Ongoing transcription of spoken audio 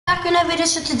Back in a video.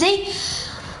 So today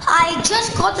I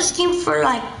just got this game for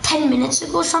like 10 minutes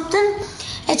ago or something.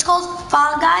 It's called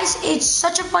Fall Guys. It's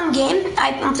such a fun game.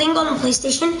 I'm playing on the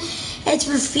PlayStation. It's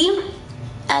for free.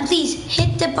 And please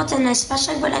hit the button and smash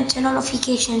like button and turn on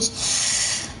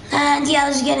notifications. And yeah,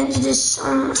 let's get into this.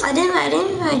 I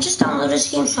just downloaded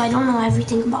this game, so I don't know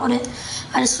everything about it.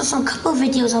 I just saw some couple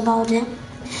videos about it.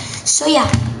 So yeah.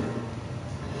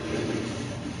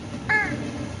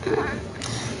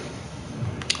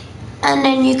 And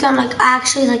then you can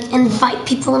actually invite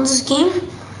people in this game.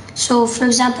 So for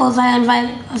example, if I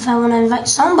want to invite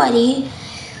somebody,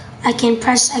 I can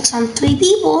press X on 3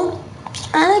 people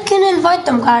and I can invite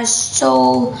them, guys.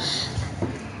 So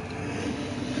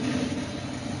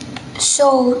if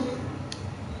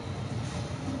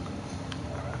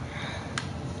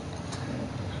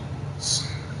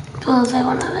I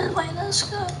want to invite this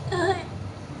guy,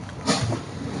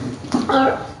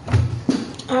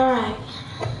 alright.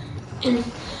 And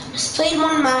let's play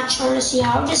one match. I want to see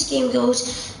how this game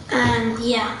goes. And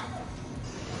yeah.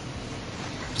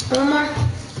 Omar?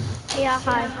 Yeah,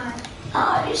 hi.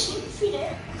 I just need to be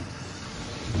there.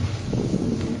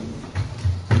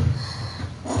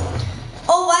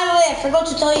 Oh, by the way, I forgot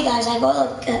to tell you guys, I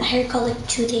got a haircut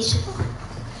 2 days ago.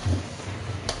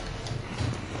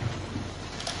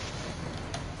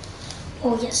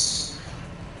 Oh yes.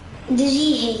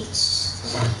 Dizzy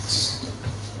hates.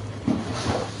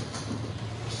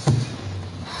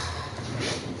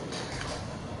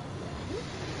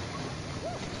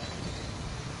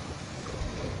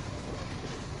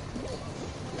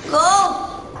 Go!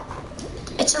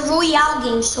 It's a Royale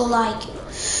game, so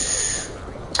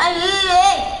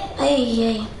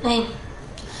hey.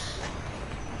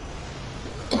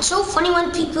 It's so funny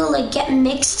when people get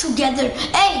mixed together.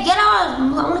 Hey, get out! I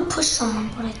want to push someone,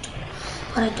 but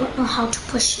I don't know how to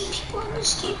push people in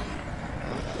this game.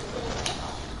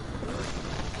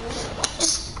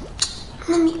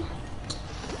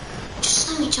 Just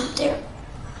let me jump there.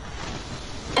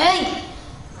 Hey!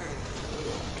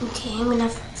 Okay, I'm gonna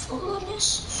follow this.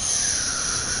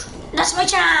 That's my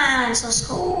chance. Let's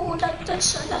go.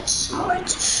 That's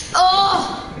smart.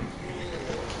 Oh!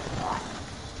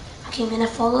 Okay, I'm gonna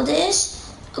follow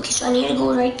this. Okay, so I need to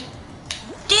go right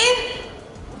there.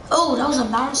 Oh, that was a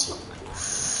bouncy one.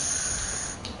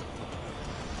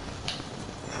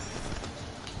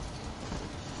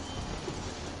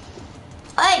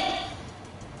 Hey!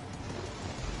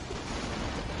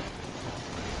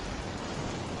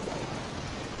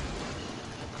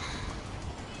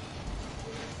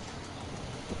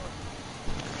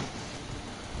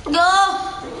 Go!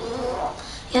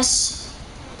 Yes.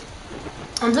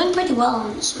 I'm doing pretty well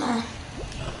on this, man.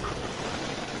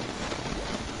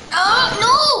 Oh,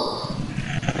 no!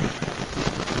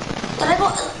 Did I go?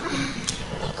 Oh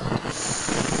my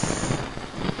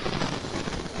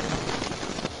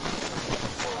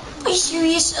God. Are you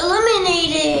serious?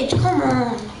 Eliminated! Come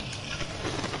on.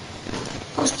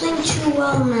 I was playing too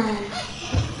well, man.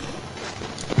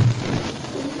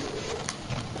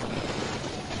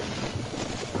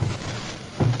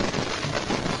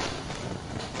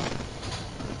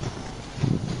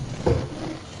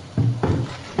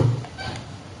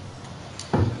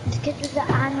 Get to the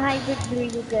unhybrid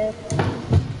really good.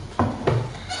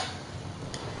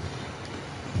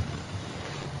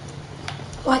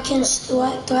 Do I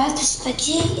have to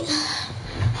spectate?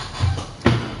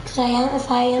 Because if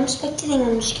I am spectating,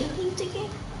 I'm just gonna leave the game.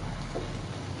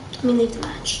 I mean, leave the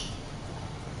match.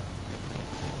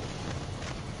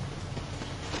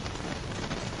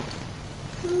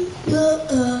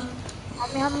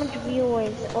 How much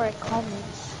viewers or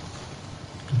comments?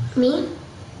 Me?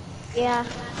 Yeah.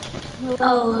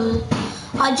 Oh,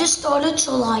 I just started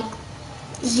to 0.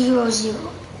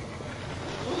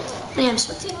 Yeah, I'm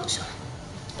spectating, so.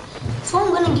 So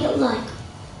I'm gonna get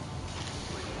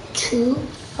 2,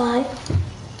 5.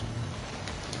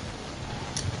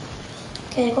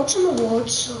 Okay, I got some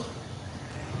awards, so.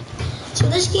 So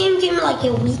this game came a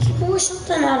week ago or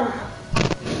something, I don't know.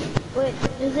 Wait,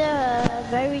 is it a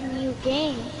very new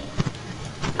game?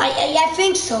 I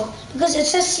think so, because it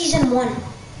says season 1.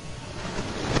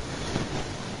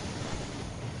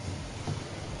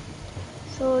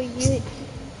 So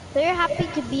you're happy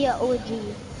to be an OG,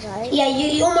 right? Yeah,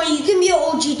 Omar, you can be an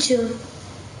OG too.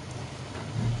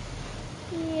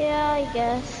 Yeah, I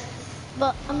guess.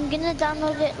 But I'm gonna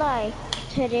download it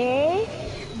today.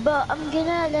 But I'm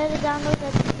gonna let it download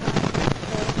it.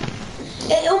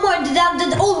 Hey, Omar,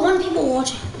 one people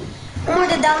watching. Omar,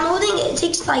 the downloading, it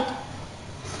takes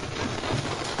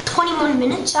 21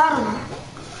 minutes, I don't know.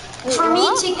 Wait, For me,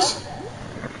 what? it takes.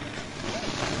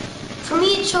 For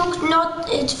me,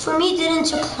 it didn't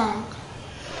take long.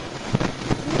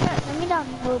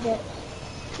 download it.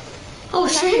 Oh,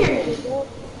 sure.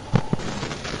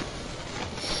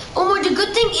 Omar, the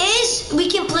good thing is we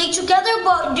can play together,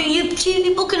 but two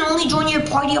people can only join your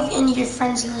party of any of your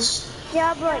friends list.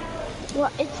 Yeah, but well,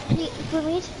 for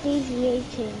me it's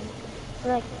deviating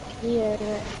like here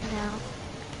now.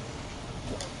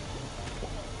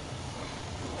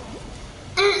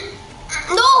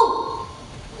 No!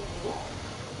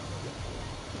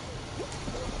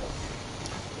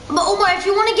 But Omar, if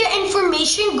you want to get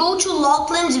information, go to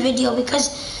Lachlan's video because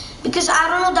I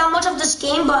don't know that much of this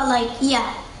game, but like,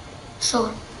 yeah,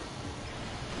 sure.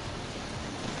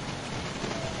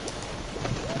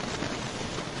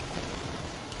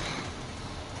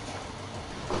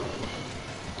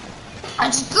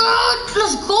 That's good.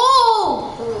 Let's go.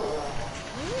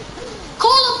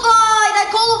 Qualified. I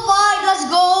qualified. Let's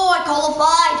go. I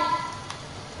qualified.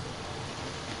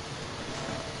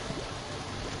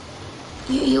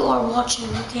 You are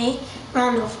watching, okay?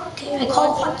 Round over, okay? I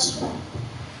qualified.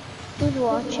 Who's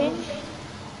watching?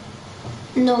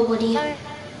 Nobody.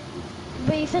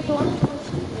 But you said one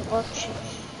person was watching.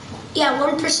 Yeah,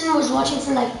 one person was watching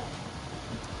for like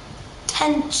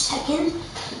 10 seconds.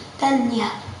 Then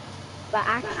yeah. But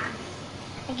I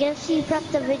guess you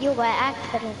pressed the video by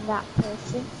accident, that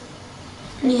person.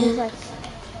 Yeah. It's like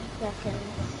seconds.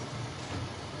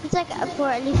 It's like for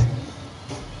at least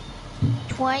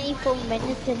 24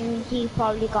 minutes and he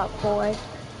probably got bored.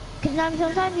 Because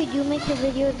sometimes you do make the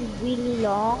videos really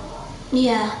long.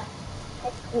 Yeah.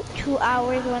 Like 2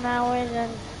 hours, 1 hour,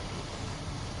 and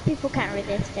people can't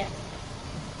resist it.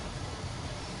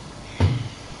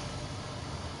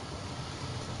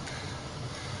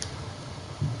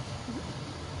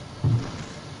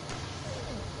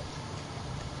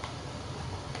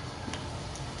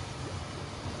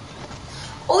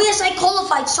 Oh yes, I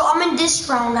qualified, so I'm in this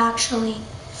round actually.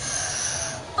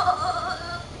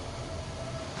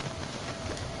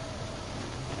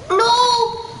 No!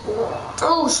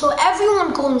 Oh, so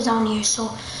everyone goes down here,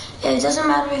 so it doesn't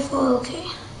matter if we're okay.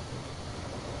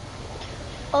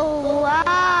 Oh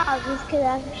wow, this could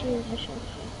actually be mission.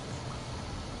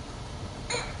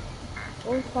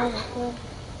 Oh, fun, cool.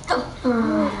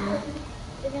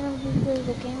 They're gonna play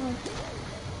the game.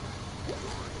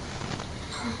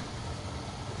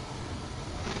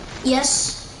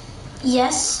 Yes.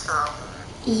 Yes.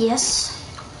 Yes.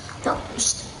 No,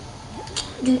 just,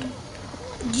 dude,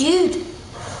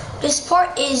 this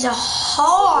part is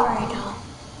hard.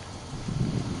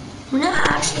 I'm not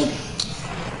actually.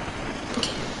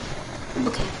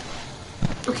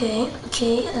 Okay.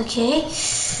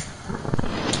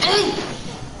 Hey!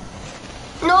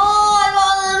 No, I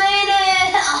wasn't made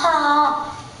it.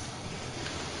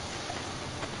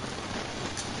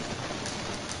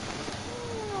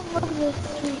 Look at this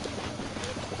tree.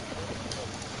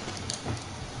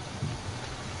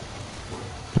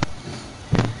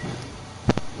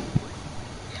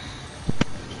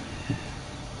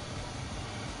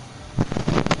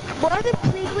 Why are they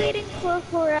waiting for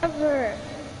forever?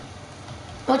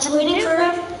 What's waiting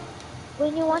forever?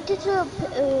 When you wanted to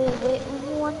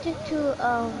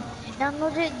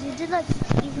download it, did it like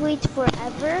please wait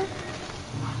forever?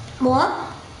 What?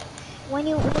 When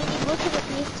you go to the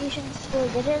PlayStation store,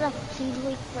 did it like please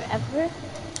wait forever?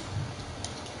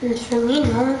 For me,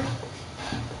 no.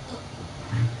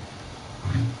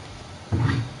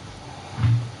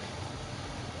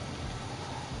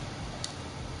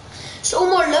 So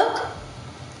more look.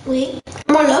 Wait,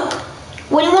 more look.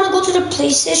 When you want to go to the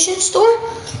PlayStation store,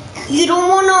 you don't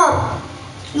wanna.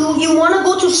 You wanna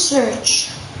go to search.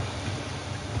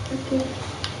 Okay.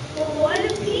 Well, why are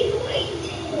people waiting?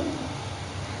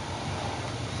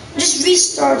 Just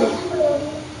restart it.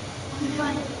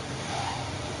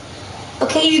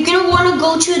 Okay, you're gonna wanna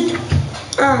go to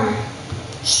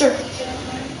search.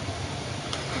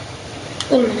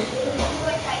 Wait a minute.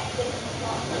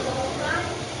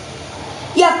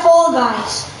 Yeah, Fall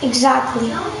Guys. Exactly.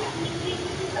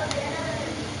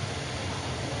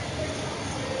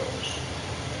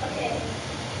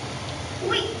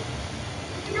 Wait.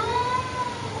 No.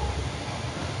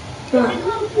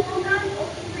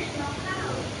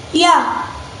 Yeah.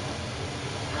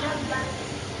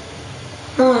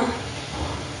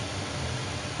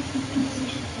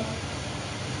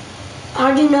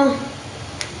 How do you know?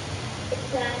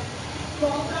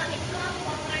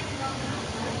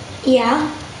 Yeah.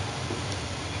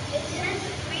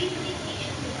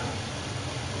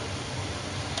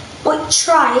 Wait,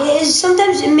 try.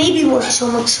 Sometimes it maybe works, so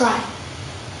I'm gonna try.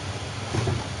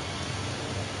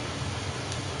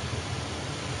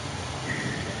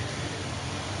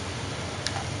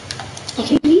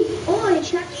 Oh,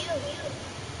 it's not you.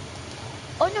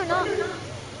 Oh no.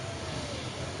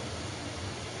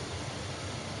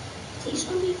 These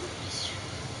will be.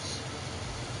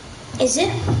 Is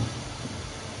it?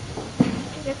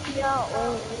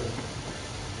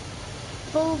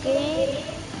 Full game.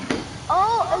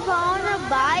 Oh, if I wanna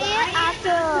buy it,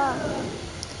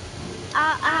 I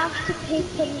have to pay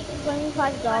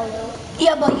 $25.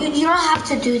 Yeah, but you don't have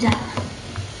to do that.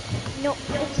 No,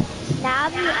 it's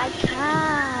Snabby, I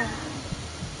can.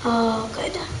 Oh,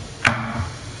 good.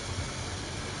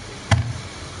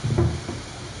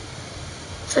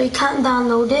 So you can't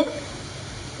download it?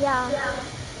 Yeah.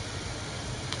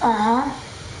 Uh-huh.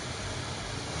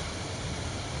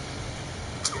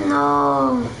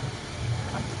 No.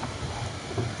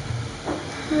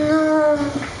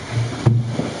 No.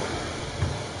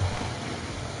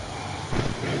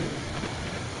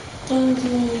 Dang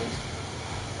it.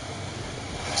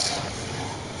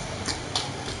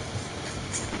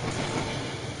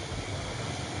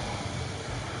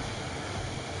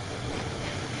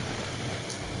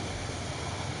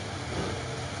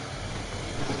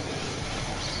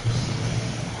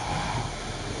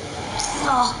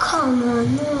 Oh, come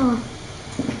on, no.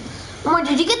 Mama,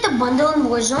 did you get the bundle in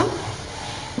Warzone?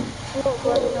 What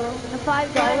bundle? The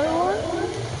 $5 one?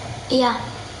 Yeah,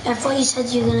 I thought you said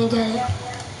you were gonna get it.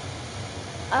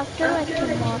 After like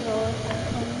tomorrow or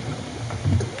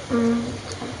something.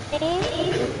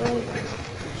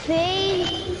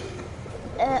 Faye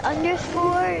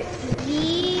underscore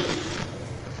V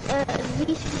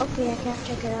okay, I can't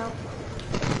check it out.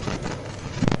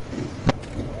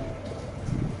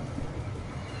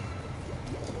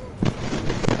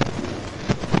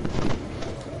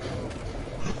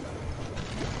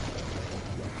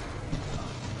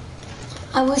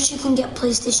 I wish you can get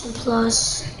PlayStation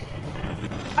Plus.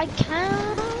 I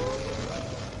can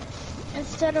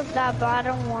instead of that, but I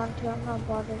don't want to. I'm not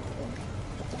bothered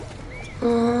to.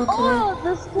 Okay. Oh,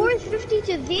 the score is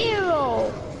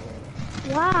 50-0.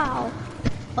 Wow.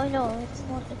 Oh no, it's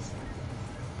not.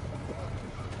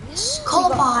 It's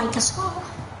qualified, that's all.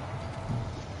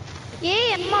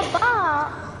 Yeah, I'm a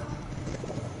bot.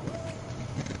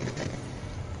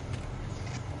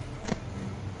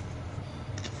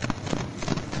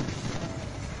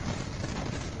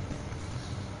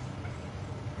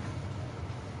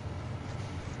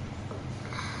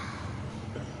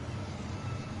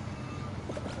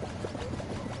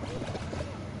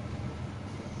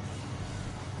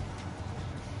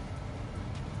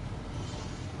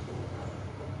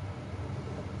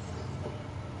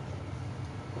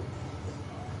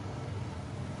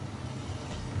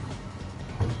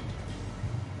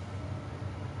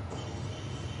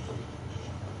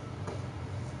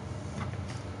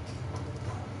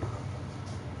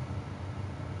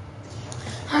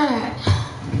 Alright.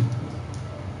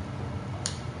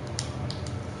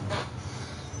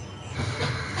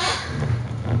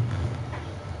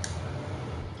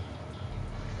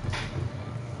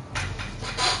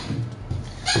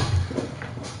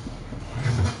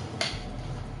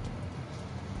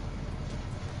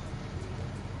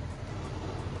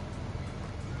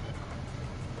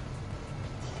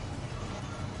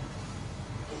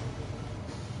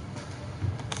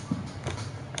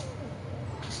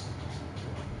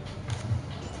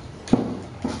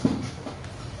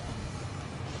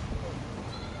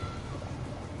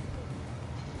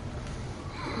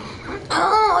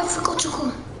 Oh, I forgot to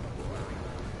go.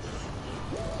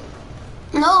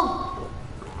 No.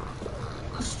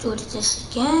 Let's do this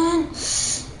again.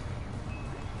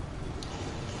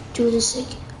 Do this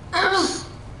again.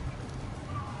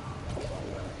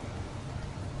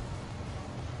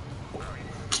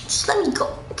 Just let me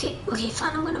go. Okay,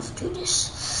 fine. I'm gonna do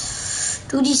this.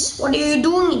 Do this. What are you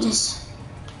doing this?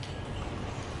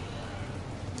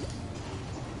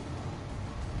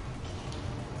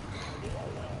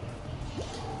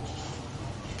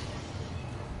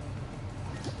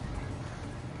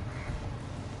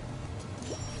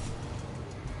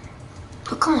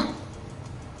 Oh, come on.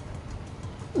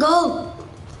 Go.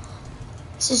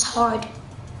 This is hard.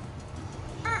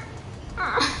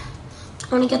 I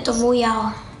want to get the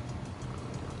Royale.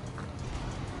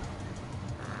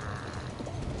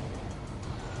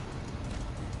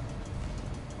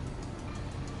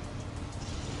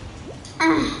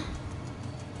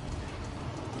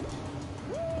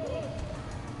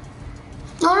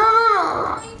 No.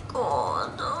 Oh my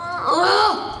God.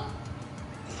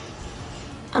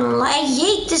 I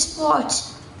hate this part.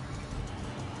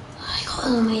 I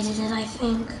automated it, I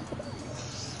think.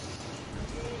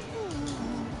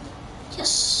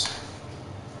 Yes.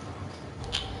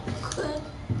 Good.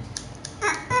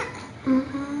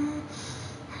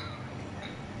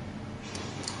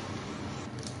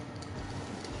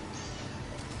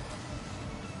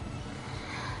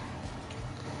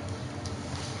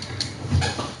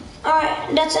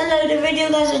 Alright, that's the end of the video,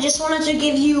 guys. I just wanted to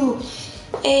give you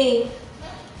a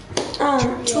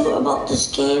tour about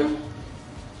this game.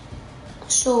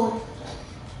 So,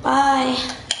 bye.